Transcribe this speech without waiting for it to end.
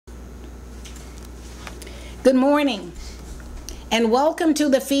Good morning, and welcome to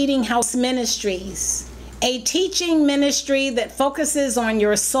the Feeding House Ministries, a teaching ministry that focuses on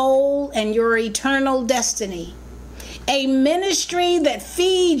your soul and your eternal destiny, a ministry that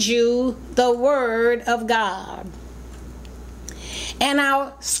feeds you the Word of God. And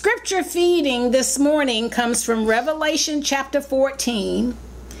our scripture feeding this morning comes from Revelation chapter 14,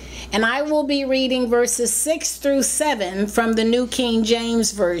 and I will be reading verses 6 through 7 from the New King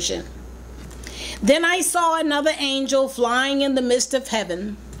James Version. Then I saw another angel flying in the midst of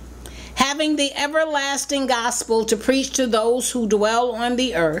heaven, having the everlasting gospel to preach to those who dwell on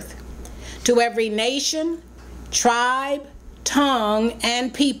the earth, to every nation, tribe, tongue,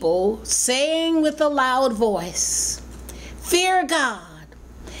 and people, saying with a loud voice, "Fear God,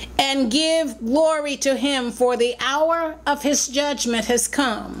 and give glory to him, for the hour of his judgment has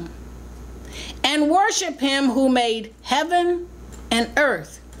come. And worship him who made heaven and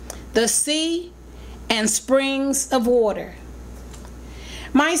earth, the sea, and springs of water."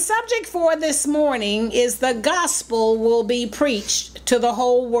 My subject for this morning is the gospel will be preached to the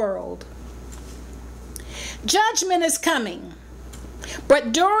whole world. Judgment is coming,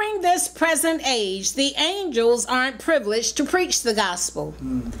 but during this present age, the angels aren't privileged to preach the gospel.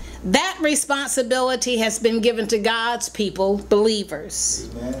 That responsibility has been given to God's people, believers.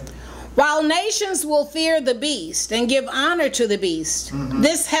 Amen. While nations will fear the beast and give honor to the beast,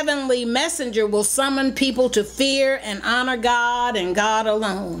 this heavenly messenger will summon people to fear and honor God and God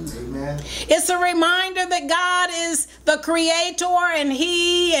alone. Amen. It's a reminder that God is the creator and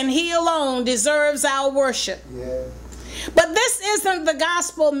he alone deserves our worship. Yeah. But this isn't the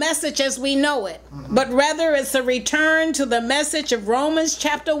gospel message as we know it, but rather it's a return to the message of Romans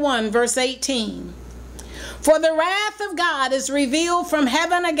chapter 1, verse 18. For the wrath of God is revealed from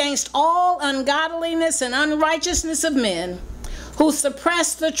heaven against all ungodliness and unrighteousness of men who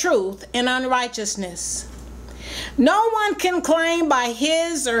suppress the truth in unrighteousness. No one can claim by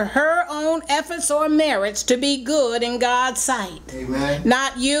his or her own efforts or merits to be good in God's sight. Amen.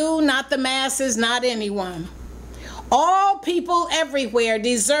 Not you, not the masses, not anyone. All people everywhere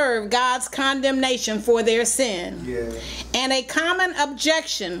deserve God's condemnation for their sin. Yeah. And a common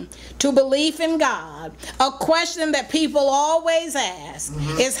objection to belief in God, a question that people always ask,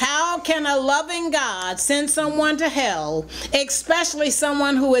 is how can a loving God send someone to hell, especially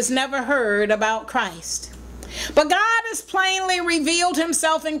someone who has never heard about Christ? But God has plainly revealed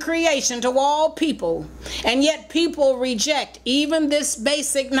himself in creation to all people, and yet people reject even this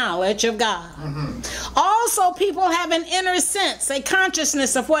basic knowledge of God. Also, people have an inner sense, a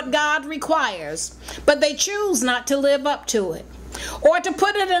consciousness of what God requires, but they choose not to live up to it. Or to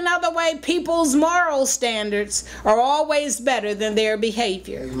put it another way, people's moral standards are always better than their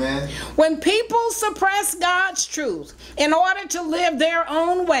behavior. Amen. When people suppress God's truth in order to live their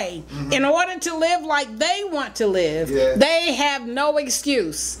own way, in order to live like they want to live, they have no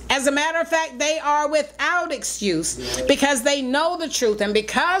excuse. As a matter of fact, they are without excuse because they know the truth, and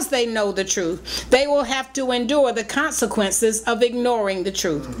because they know the truth, they will have to endure the consequences of ignoring the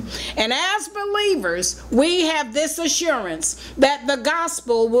truth. And as believers, we have this assurance that the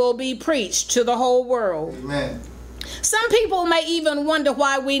gospel will be preached to the whole world. Amen. Some people may even wonder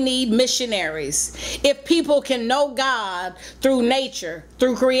why we need missionaries if people can know God through nature,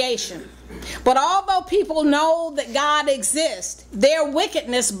 through creation. But although people know that God exists, their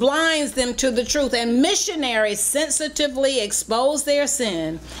wickedness blinds them to the truth, and missionaries sensitively expose their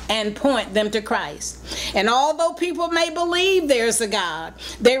sin and point them to Christ. And although people may believe there's a God,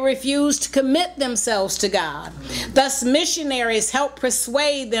 they refuse to commit themselves to God. Thus, missionaries help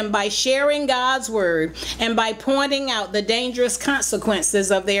persuade them by sharing God's word and by pointing out the dangerous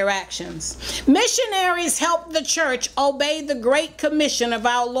consequences of their actions. Missionaries help the church obey the great commission of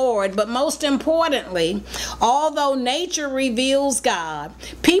our Lord, but most importantly, although nature reveals God,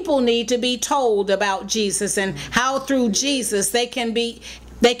 people need to be told about Jesus and how through Jesus they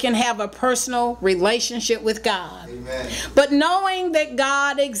can have a personal relationship with God. Amen. But knowing that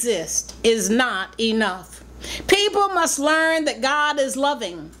God exists is not enough. People must learn that God is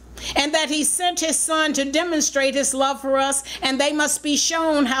loving and that he sent his son to demonstrate his love for us, and they must be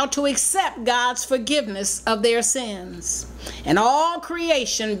shown how to accept God's forgiveness of their sins. And all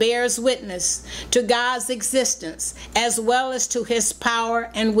creation bears witness to God's existence as well as to his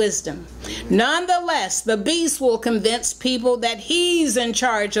power and wisdom. Nonetheless, the beast will convince people that he's in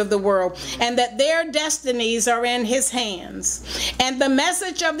charge of the world and that their destinies are in his hands. And the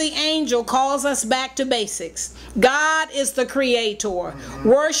message of the angel calls us back to basics. God is the creator.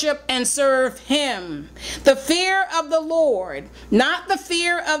 Worship and serve him. The fear of the Lord, not the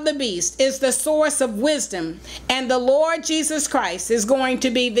fear of the beast, is the source of wisdom, and the Lord Jesus Christ is going to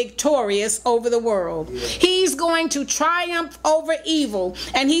be victorious over the world. He's going to triumph over evil,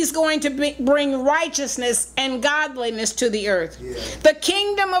 and he's going to bring righteousness and godliness to the earth. The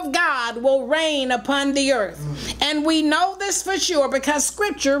kingdom of God will reign upon the earth. And we know this for sure because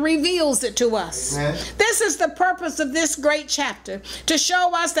Scripture reveals it to us. This is the purpose of this great chapter, to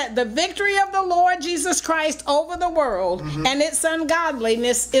show us that the victory of the Lord Jesus Christ over the world and its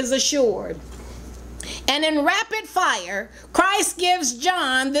ungodliness is assured. And in rapid fire, Christ gives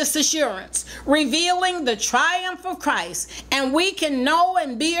John this assurance, revealing the triumph of Christ. And we can know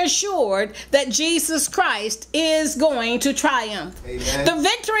and be assured that Jesus Christ is going to triumph. Amen. The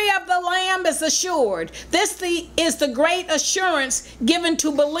victory of the Lamb is assured. This is the great assurance given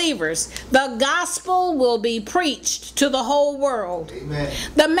to believers. The gospel will be preached to the whole world. Amen.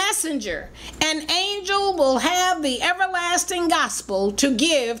 The messenger, an angel, will have the everlasting gospel to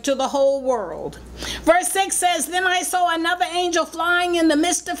give to the whole world. Verse 6 says, "Then I saw another angel flying in the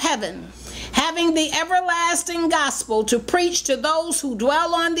midst of heaven, having the everlasting gospel to preach to those who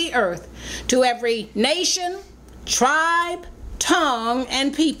dwell on the earth, to every nation, tribe, tongue,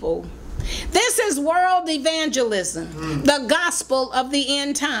 and people." This is world evangelism, the gospel of the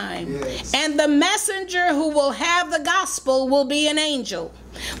end time. And the messenger who will have the gospel will be an angel.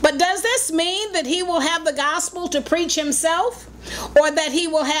 But does this mean that he will have the gospel to preach himself? Or that he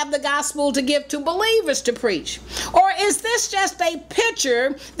will have the gospel to give to believers to preach? Or is this just a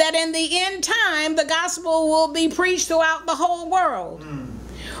picture that in the end time the gospel will be preached throughout the whole world?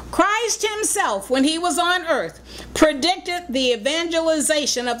 Christ himself, when he was on earth, predicted the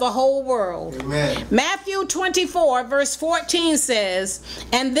evangelization of the whole world. Amen. Matthew 24 verse 14 says,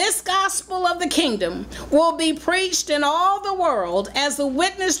 "And this gospel of the kingdom will be preached in all the world as a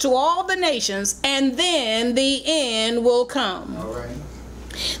witness to all the nations, and then the end will come." All right.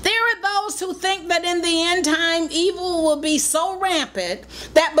 There are those who think that in the end time evil will be so rampant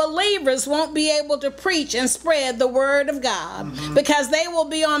that believers won't be able to preach and spread the word of God because they will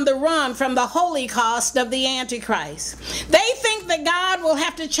be on the run from the holocaust of the Antichrist. They think that God will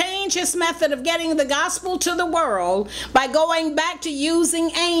have to change his method of getting the gospel to the world by going back to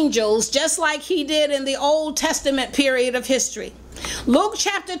using angels just like he did in the Old Testament period of history. Luke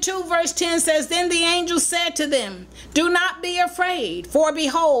chapter 2 verse 10 says, "Then the angel said to them, 'Do not be afraid, for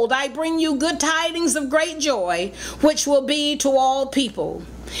behold, I bring you good tidings of great joy, which will be to all people.'"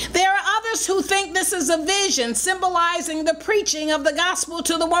 There are others who think this is a vision symbolizing the preaching of the gospel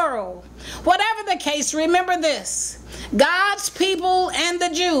to the world. Whatever the case, remember this: God's people and the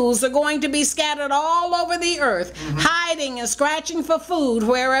Jews are going to be scattered all over the earth, hiding and scratching for food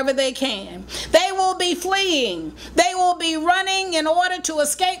wherever they can. They will be fleeing. They will be running in order to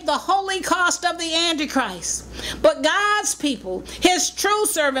escape the holocaust of the Antichrist. But God's people, his true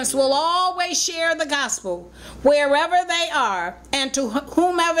servants, will always share the gospel wherever they are and to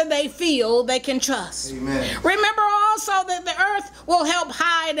whomever they feel they can trust. Amen. Remember also that the earth will help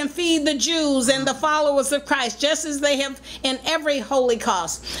hide and feed the Jews and the followers of Christ, just as they have in every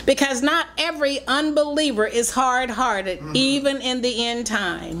holocaust, because not every unbeliever is hard-hearted, even in the end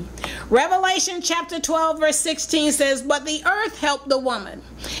time. Revelation chapter 12 verse 16 says, "But the earth helped the woman,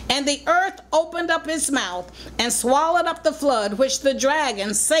 and the earth opened up its mouth and swallowed up the flood which the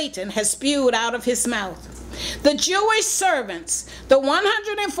dragon, Satan, has spewed out of his mouth." The Jewish servants, the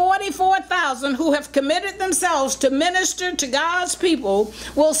 144,000 who have committed themselves to minister to God's people,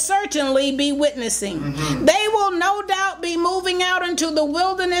 will certainly be witnessing. They will no doubt be moving out into the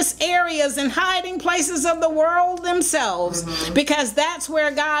wilderness areas and hiding places of the world themselves, because that's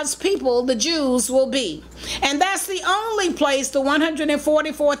where God's people, the Jews, will be. And that's the only place the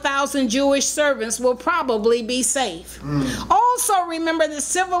 144,000 Jewish servants will probably be safe. Also remember that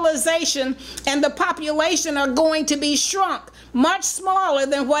civilization and the population are going to be shrunk much smaller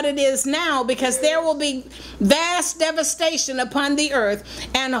than what it is now, because there will be vast devastation upon the earth,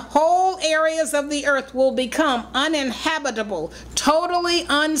 and whole areas of the earth will become uninhabitable, totally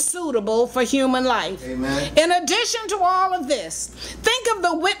unsuitable for human life. Amen. In addition to all of this, think of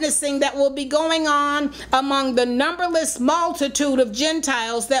the witnessing that will be going on among the numberless multitude of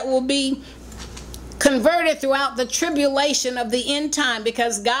Gentiles that will be converted throughout the tribulation of the end time,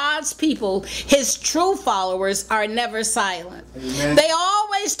 because God's people, his true followers, are never silent. Amen. They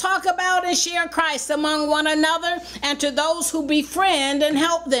always always talk about and share Christ among one another and to those who befriend and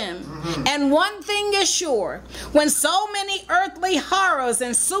help them. And one thing is sure, when so many earthly horrors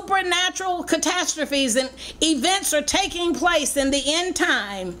and supernatural catastrophes and events are taking place in the end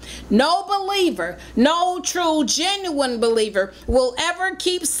time, no believer, no true, genuine believer will ever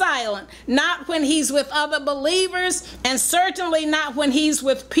keep silent, not when he's with other believers, and certainly not when he's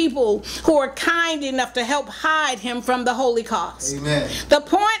with people who are kind enough to help hide him from the holy cause. Amen. The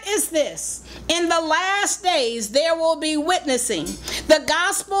point is this: in the last days there will be witnessing. The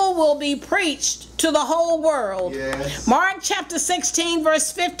gospel will be preached to the whole world. Yes. Mark chapter 16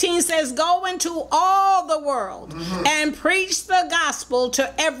 verse 15 says, "Go into all the world and preach the gospel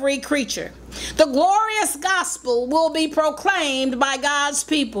to every creature." The glorious gospel will be proclaimed by God's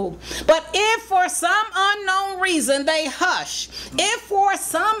people. But if for some unknown reason they hush, if for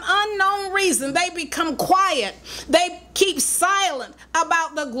some unknown reason they become quiet, they keep silent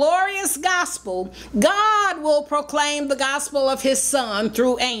about the glorious gospel, God will proclaim the gospel of his Son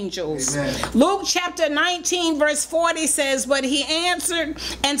through angels. Amen. Luke chapter 19 verse 40 says, "But he answered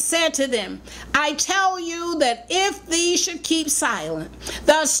and said to them, I tell you that if these should keep silent,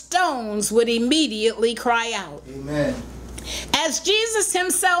 the stones would immediately cry out." Amen. As Jesus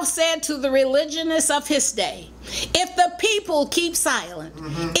himself said to the religionists of his day, if the people keep silent,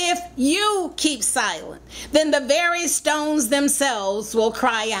 if you keep silent, then the very stones themselves will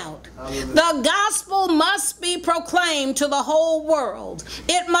cry out. Hallelujah. The gospel must be proclaimed to the whole world.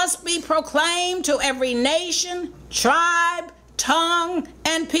 It must be proclaimed to every nation, tribe, tongue,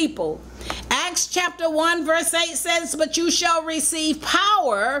 and people. Acts chapter 1 verse 8 says, "But you shall receive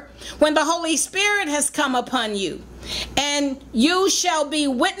power when the Holy Spirit has come upon you. And you shall be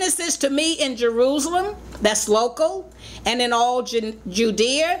witnesses to me in Jerusalem," that's local, "and in all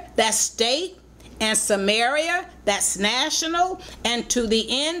Judea," that's state, "and Samaria," that's national, "and to the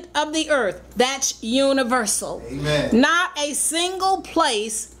end of the earth," that's universal. Amen. Not a single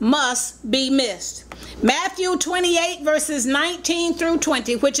place must be missed. Matthew 28 verses 19 through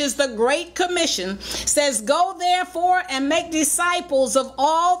 20, which is the Great Commission, says, "Go therefore and make disciples of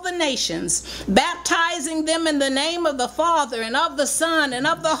all the nations, baptizing them in the name of the Father and of the Son and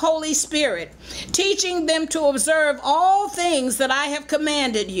of the Holy Spirit, teaching them to observe all things that I have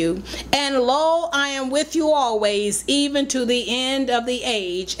commanded you. And lo, I am with you always, even to the end of the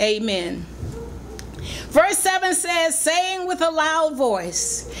age. Amen." Verse 7 says, "Saying with a loud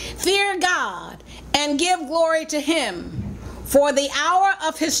voice, Fear God, and give glory to him, for the hour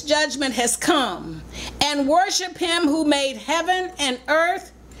of his judgment has come, and worship him who made heaven and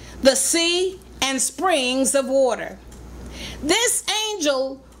earth, the sea, and springs of water." This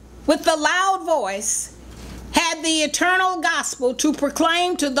angel with the loud voice had the eternal gospel to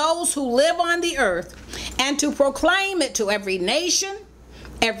proclaim to those who live on the earth, and to proclaim it to every nation,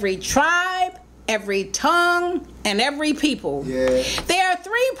 every tribe, every tongue, and every people. Yeah. There are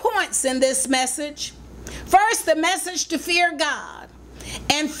 3 points in this message. First, the message to fear God.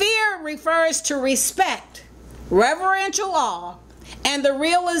 And fear refers to respect, reverential awe, and the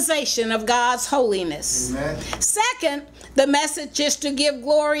realization of God's holiness. Amen. Second, the message is to give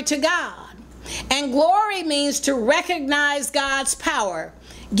glory to God. And glory means to recognize God's power,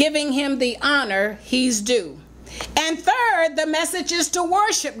 giving him the honor he's due. And third, the message is to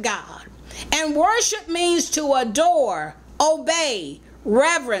worship God. And worship means to adore, obey,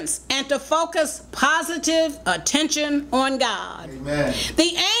 reverence, and to focus positive attention on God. Amen.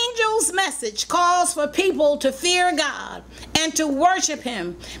 The angel's message calls for people to fear God and to worship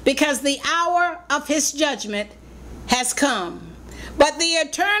him because the hour of his judgment has come. But the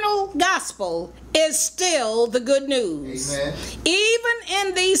eternal gospel is still the good news. Amen. Even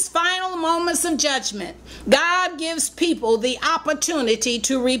in these final moments of judgment, God gives people the opportunity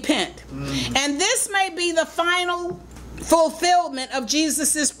to repent. And this may be the final fulfillment of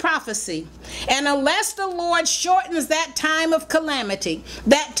Jesus's prophecy. And unless the Lord shortens that time of calamity,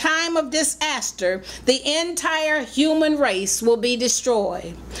 that time of disaster, the entire human race will be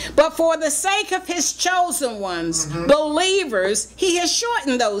destroyed. But for the sake of his chosen ones, believers, he has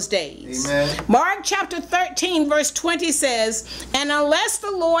shortened those days. Amen. Mark chapter 13 verse 20 says, "And unless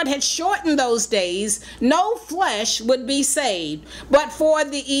the Lord had shortened those days, no flesh would be saved. But for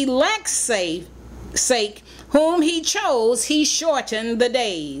the elect's sake, whom he chose, he shortened the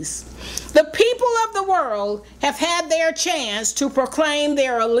days." The people of the world have had their chance to proclaim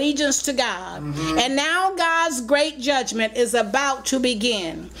their allegiance to God. And now God's great judgment is about to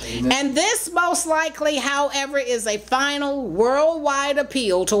begin. Amen. And this most likely, however, is a final worldwide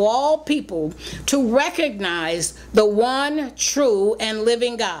appeal to all people to recognize the one true and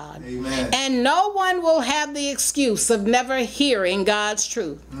living God. Amen. And no one will have the excuse of never hearing God's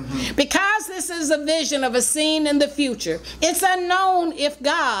truth. Because this is a vision of a scene in the future, it's unknown if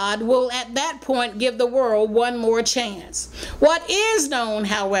God will at that point give the world one more chance. What is known,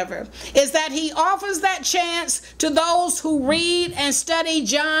 however, is that he offers that chance to those who read and study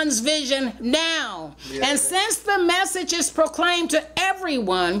John's vision now. Yeah. And since the message is proclaimed to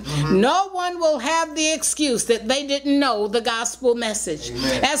everyone, no one will have the excuse that they didn't know the gospel message.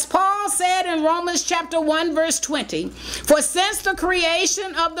 Amen. As Paul said in Romans chapter 1 verse 20, for since the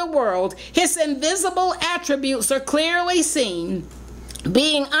creation of the world, his invisible attributes are clearly seen,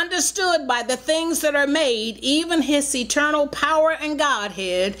 being understood by the things that are made, even his eternal power and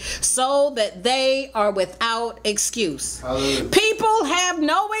Godhead, so that they are without excuse. Hallelujah. People have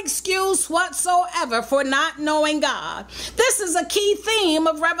no excuse whatsoever for not knowing God. This is a key theme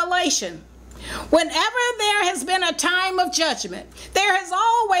of Revelation. Whenever there has been a time of judgment, there has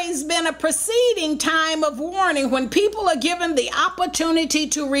always been a preceding time of warning when people are given the opportunity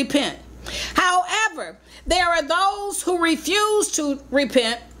to repent. However, there are those who refuse to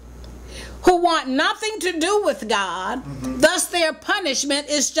repent, who want nothing to do with God, thus their punishment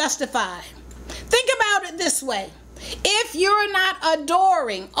is justified. Think about it this way. If you're not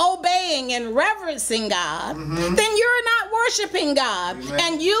adoring, obeying, and reverencing God, then you're not worshiping God. Amen.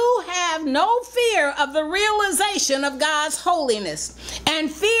 And you have no fear of the realization of God's holiness.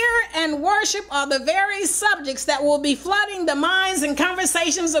 And fear and worship are the very subjects that will be flooding the minds and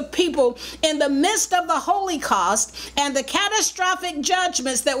conversations of people in the midst of the Holocaust and the catastrophic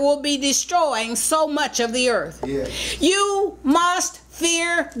judgments that will be destroying so much of the earth. Yeah. You must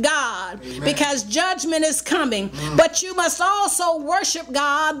fear God. Amen. Because judgment is coming. But you must also worship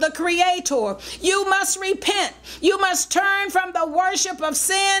God, the Creator. You must repent. You must turn from the worship of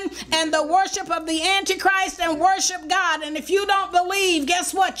sin and the worship of the Antichrist and worship God. And if you don't believe,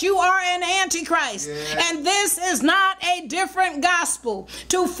 guess what? You are an Antichrist. Yeah. And this is not a different gospel.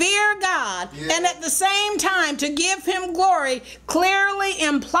 To fear God and at the same time to give him glory clearly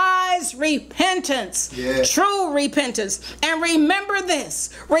implies repentance. Yeah. True repentance. And remember this,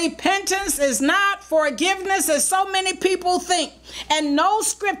 repentance is not forgiveness as so many people think, and no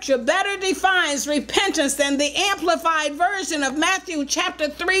scripture better defines repentance than the amplified version of Matthew chapter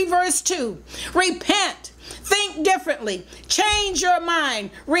 3 verse 2. Repent. Think differently. Change your mind,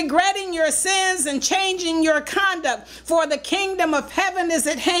 regretting your sins and changing your conduct, for the kingdom of heaven is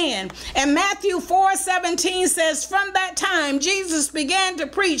at hand. And Matthew 4:17 says, from that time Jesus began to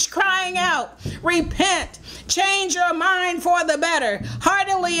preach, crying out, repent, change your mind for the better,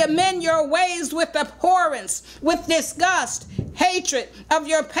 heartily amend your ways with abhorrence, with disgust, hatred of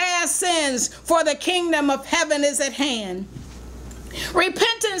your past sins, for the kingdom of heaven is at hand.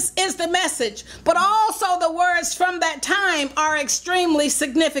 Repentance is the message, but also the words from that time are extremely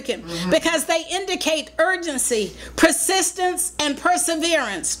significant because they indicate urgency, persistence, and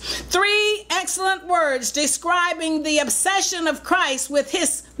perseverance. Three excellent words describing the obsession of Christ with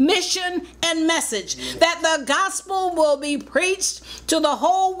his mission and message, that the gospel will be preached to the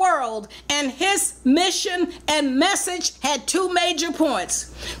whole world, and his mission and message had two major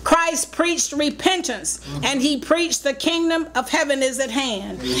points. Christ preached repentance, and he preached the kingdom of heaven is at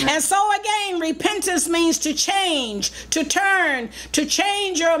hand. And so again, repentance means to change, to turn, to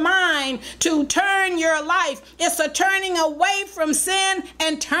change your mind, to turn your life. It's a turning away from sin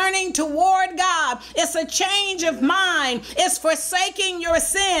and turning toward God. It's a change of mind. It's forsaking your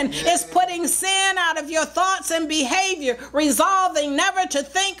sin. It's putting sin out of your thoughts and behavior, resolving never to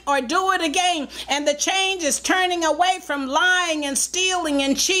think or do it again. And the change is turning away from lying and stealing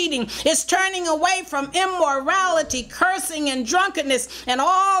and cheating. It's turning away from immorality, cursing, and drunkenness, and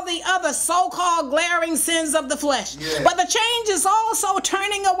all the other so-called glaring sins of the flesh. But the change is also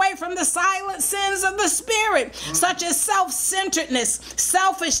turning away from the silent sins of the spirit, such as self-centeredness,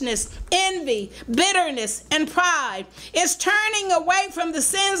 selfishness, envy, bitterness, and pride. It's turning away from the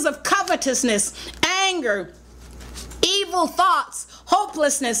sins of covetousness, anger, evil thoughts,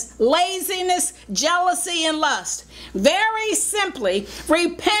 hopelessness, laziness, jealousy, and lust. Very simply,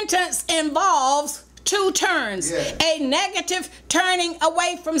 repentance involves two turns, a negative turning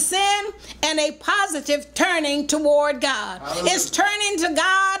away from sin and a positive turning toward God. It's turning to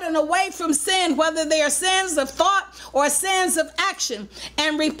God and away from sin, whether they are sins of thought or sins of action.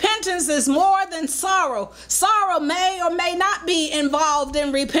 And repentance is more than sorrow. Sorrow may or may not be involved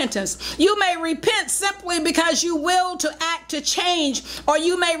in repentance. You may repent simply because you will to act to change, or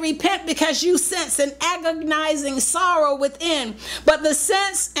you may repent because you sense an agonizing sorrow within. But the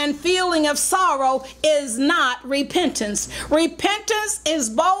sense and feeling of sorrow is not repentance. Repentance is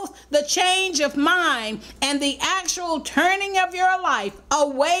both the change of mind and the actual turning of your life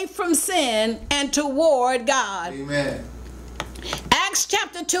away from sin and toward God. Amen. Acts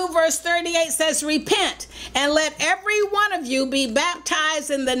chapter 2 verse 38 says, repent and let every one of you be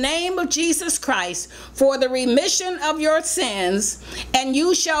baptized in the name of Jesus Christ for the remission of your sins, and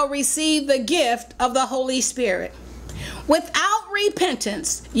you shall receive the gift of the Holy Spirit. Without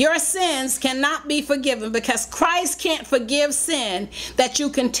repentance, your sins cannot be forgiven, because Christ can't forgive sin that you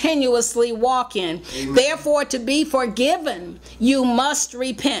continuously walk in. Amen. Therefore, to be forgiven, you must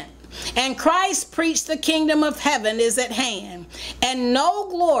repent. And Christ preached the kingdom of heaven is at hand, and no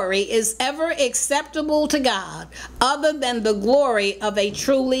glory is ever acceptable to God other than the glory of a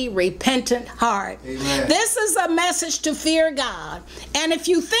truly repentant heart. Amen. This is a message to fear God. And if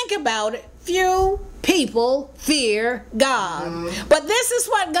you think about it, few people fear God. But this is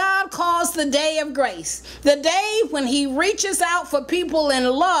what God calls the day of grace. The day when he reaches out for people in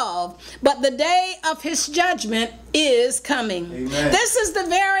love, but the day of his judgment is coming. Amen. This is the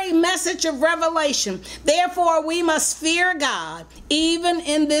very message of Revelation. Therefore, we must fear God even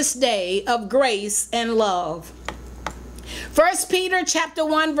in this day of grace and love. 1 Peter chapter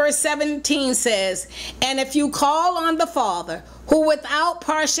 1 verse 17 says, and if you call on the Father, who without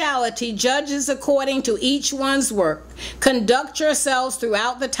partiality judges according to each one's work, conduct yourselves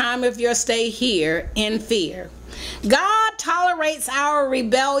throughout the time of your stay here in fear. God tolerates our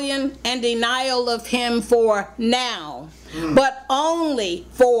rebellion and denial of him for now, but only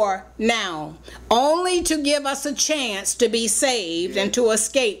for now, only to give us a chance to be saved and to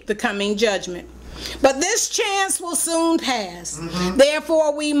escape the coming judgment. But this chance will soon pass.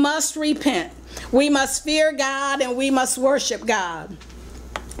 Therefore, we must repent. We must fear God, and we must worship God.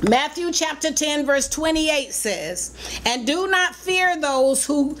 Matthew chapter 10 verse 28 says, and do not fear those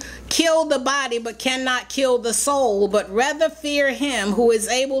who kill the body but cannot kill the soul, but rather fear him who is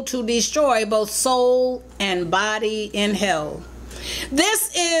able to destroy both soul and body in hell.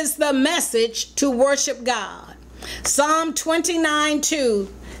 This is the message to worship God. Psalm 29:2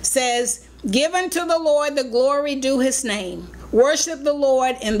 says, give unto the Lord the glory due his name. Worship the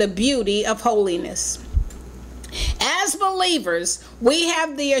Lord in the beauty of holiness. As believers, we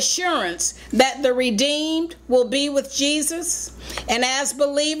have the assurance that the redeemed will be with Jesus. And as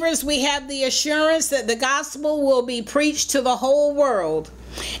believers, we have the assurance that the gospel will be preached to the whole world,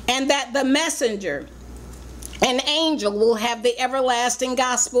 and that the messenger, an angel, will have the everlasting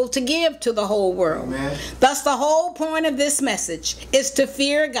gospel to give to the whole world. Amen. Thus, the whole point of this message is to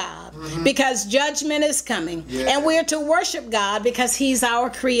fear God, because judgment is coming. And we're to worship God because he's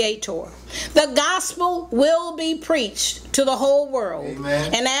our creator. The gospel will be preached to the whole world.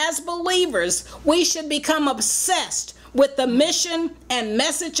 Amen. And as believers, we should become obsessed with the mission and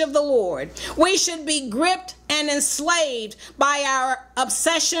message of the Lord. We should be gripped and enslaved by our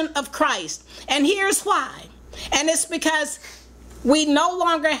obsession of Christ. And here's why. And it's because we no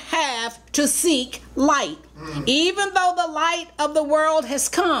longer have to seek light. Even though the light of the world has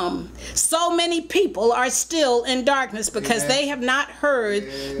come, so many people are still in darkness because they have not heard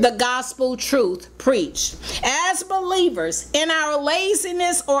the gospel truth preached. As believers, in our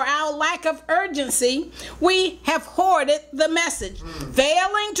laziness or our lack of urgency, we have hoarded the message,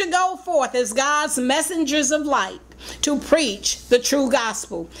 failing to go forth as God's messengers of light to preach the true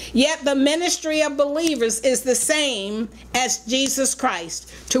gospel. Yet the ministry of believers is the same as Jesus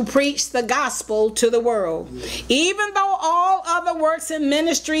Christ, to preach the gospel to the world. Even though all other works and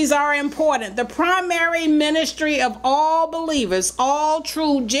ministries are important, the primary ministry of all believers, all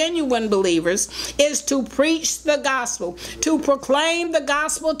true, genuine believers, is to preach the gospel, to proclaim the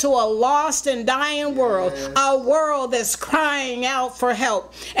gospel to a lost and dying world, a world that's crying out for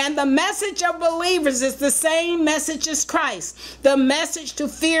help. And the message of believers is the same message as Christ, the message to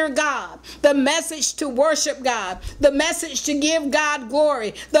fear God, the message to worship God, the message to give God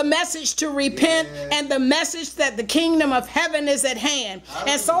glory, the message to repent, and the message that the kingdom of heaven is at hand.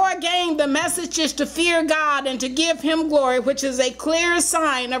 And so again, the message is to fear God and to give him glory, which is a clear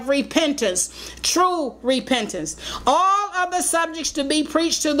sign of repentance, true repentance. All other subjects to be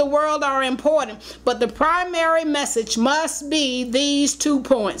preached to the world are important, but the primary message must be these 2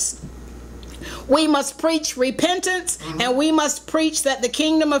 points. We must preach repentance, and we must preach that the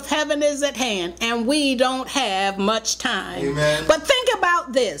kingdom of heaven is at hand, and we don't have much time. Amen. But think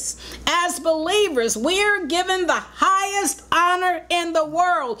about this. As believers, we're given the highest honor in the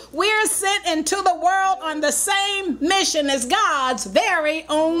world. We're sent into the world on the same mission as God's very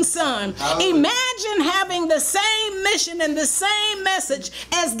own Son. Hallelujah. Imagine having the same mission and the same message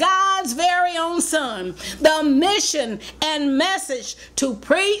as God's very own Son. The mission and message to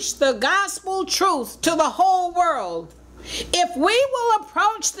preach the gospel truth to the whole world. If we will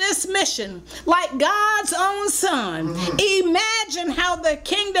approach this mission like God's own Son, imagine how the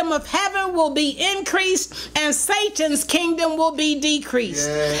kingdom of heaven will be increased and Satan's kingdom will be decreased.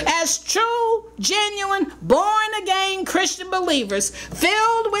 Yes. As true, genuine, born-again Christian believers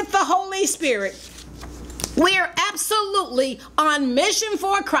filled with the Holy Spirit, we are absolutely on mission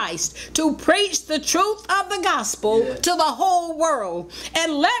for Christ to preach the truth of the gospel to the whole world.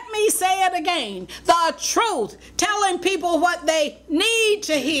 And let me say it again, the truth, telling people what they need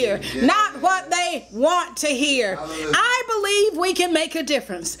to hear, not what they want to hear. Hallelujah. I believe we can make a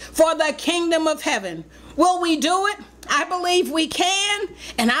difference for the kingdom of heaven. Will we do it? I believe we can,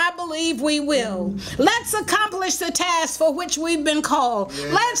 and I believe we will. Let's accomplish the task for which we've been called.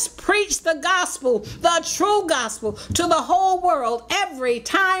 Yeah. Let's preach the gospel, the true gospel, to the whole world every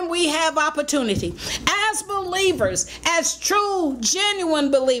time we have opportunity. As believers, as true,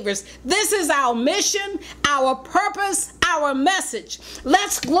 genuine believers, this is our mission, our purpose, our message.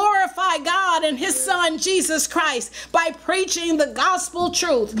 Let's glorify God and His Son, Jesus Christ, by preaching the gospel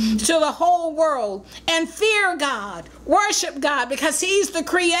truth to the whole world. And fear God, worship God, because He's the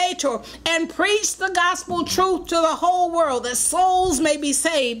Creator, and preach the gospel truth to the whole world, that souls may be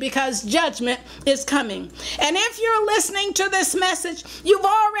saved, because judgment is coming. And if you're listening to this message, you've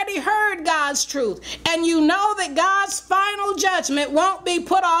already heard God's truth, and you know that God's final judgment won't be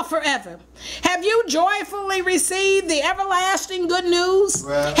put off forever. Have you joyfully received the everlasting good news?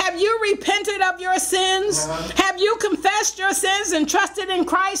 Well, have you repented of your sins? Have you confessed your sins and trusted in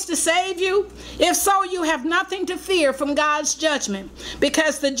Christ to save you? If so, you have nothing to fear from God's judgment,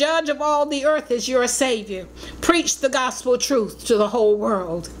 because the judge of all the earth is your Savior. Preach the gospel truth to the whole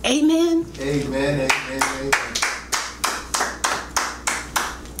world. Amen. Amen. Amen. Amen.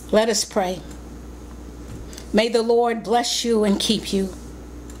 Let us pray. May the Lord bless you and keep you.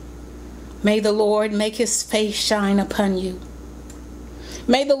 May the Lord make His face shine upon you.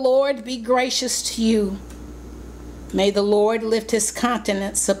 May the Lord be gracious to you. May the Lord lift His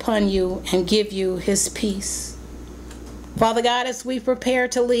countenance upon you and give you His peace. Father God, as we prepare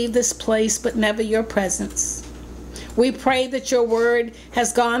to leave this place, but never your presence, we pray that your word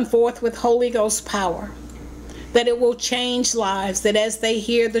has gone forth with Holy Ghost power, that it will change lives, that as they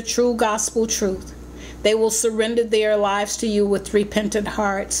hear the true gospel truth, they will surrender their lives to you with repentant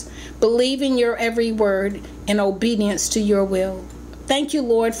hearts, believing your every word in obedience to your will. Thank you,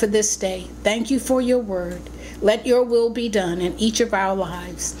 Lord, for this day. Thank you for your word. Let your will be done in each of our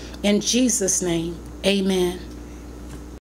lives. In Jesus' name, amen.